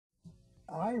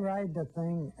I ride the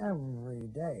thing every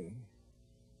day.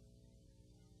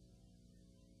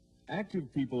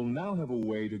 Active people now have a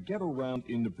way to get around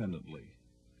independently.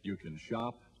 You can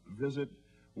shop, visit,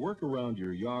 work around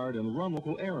your yard, and run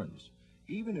local errands,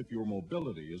 even if your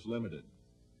mobility is limited.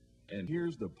 And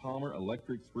here's the Palmer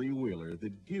electric three-wheeler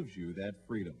that gives you that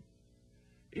freedom.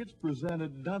 It's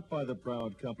presented not by the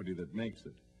proud company that makes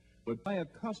it, but by a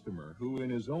customer who, in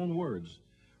his own words,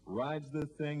 rides the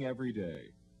thing every day.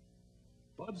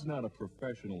 Bud's not a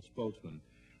professional spokesman.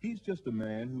 He's just a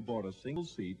man who bought a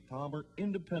single-seat Palmer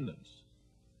Independence.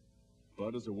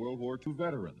 Bud is a World War II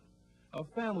veteran, a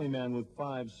family man with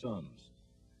 5 sons,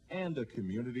 and a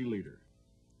community leader.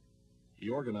 He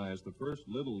organized the first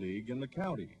Little League in the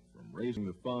county, from raising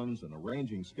the funds and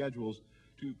arranging schedules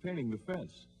to painting the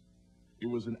fence. He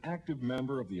was an active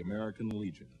member of the American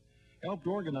Legion, helped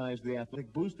organize the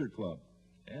Athletic Booster Club,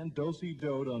 and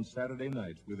do-si-doed on Saturday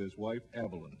nights with his wife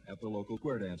Evelyn at the local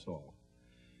square dance hall.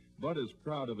 Bud is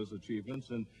proud of his achievements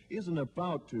and isn't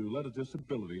about to let a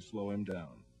disability slow him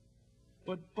down.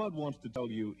 But Bud wants to tell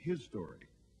you his story.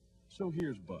 So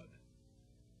here's Bud.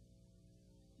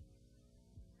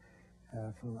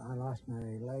 I lost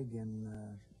my leg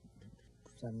in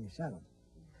 77.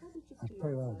 I was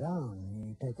pretty well down.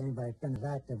 You take anybody that's been as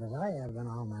active as I have been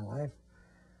all my life,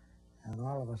 and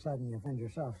all of a sudden you find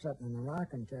yourself sitting in a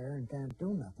rocking chair and can't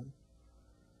do nothing.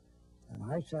 And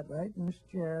I sat right in this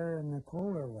chair in the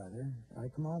colder weather. I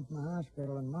come home from the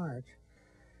hospital in March,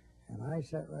 and I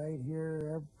sat right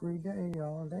here every day,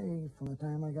 all day. From the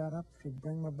time I got up, she'd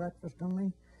bring my breakfast to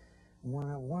me. And when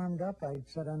it warmed up, I'd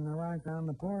sit on the rock on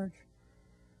the porch.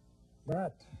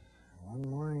 But one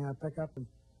morning I pick up the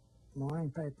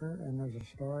morning paper, and there's a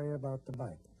story about the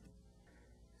bike.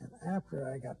 And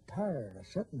after I got tired of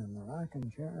sitting in the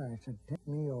rocking chair, I said, take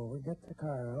me over, get the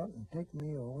car out and take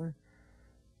me over.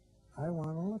 I want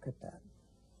to look at that.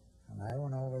 And I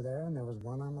went over there, and there was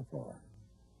one on the floor,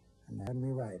 and they had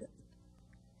me ride it.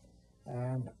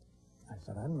 And I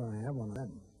said, I'm going to have one of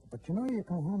them. But you know, you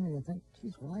come home and you think,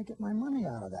 geez, will I get my money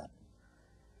out of that?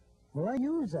 Will I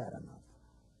use that enough?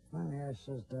 Finally, I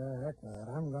says, to heck with it.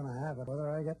 I'm going to have it, whether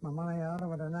I get my money out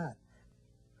of it or not.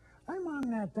 I'm on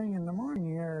that thing in the morning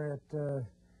here at,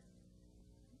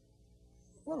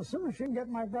 well, as soon as I can get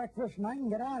my breakfast and I can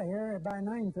get out of here by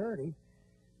 9:30,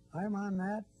 I'm on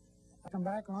that. I come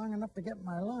back long enough to get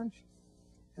my lunch,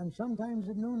 and sometimes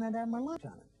at noon I'd have my lunch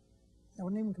on it. I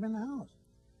wouldn't even come in the house.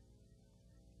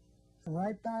 And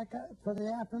right back for the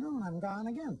afternoon, I'm gone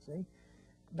again, see?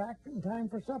 Back in time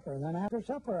for supper. And then after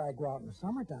supper, I go out in the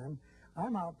summertime.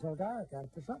 I'm out till dark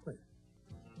after supper.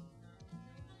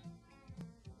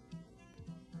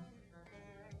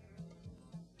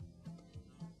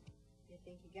 You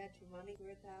think you got your money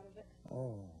worth out of it?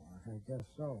 Oh, I guess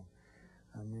so.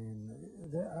 I mean,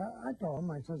 I told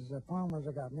him, I says, the Palmers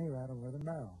have got me right over the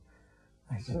barrel.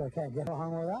 I said, I can't get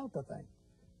along without the thing.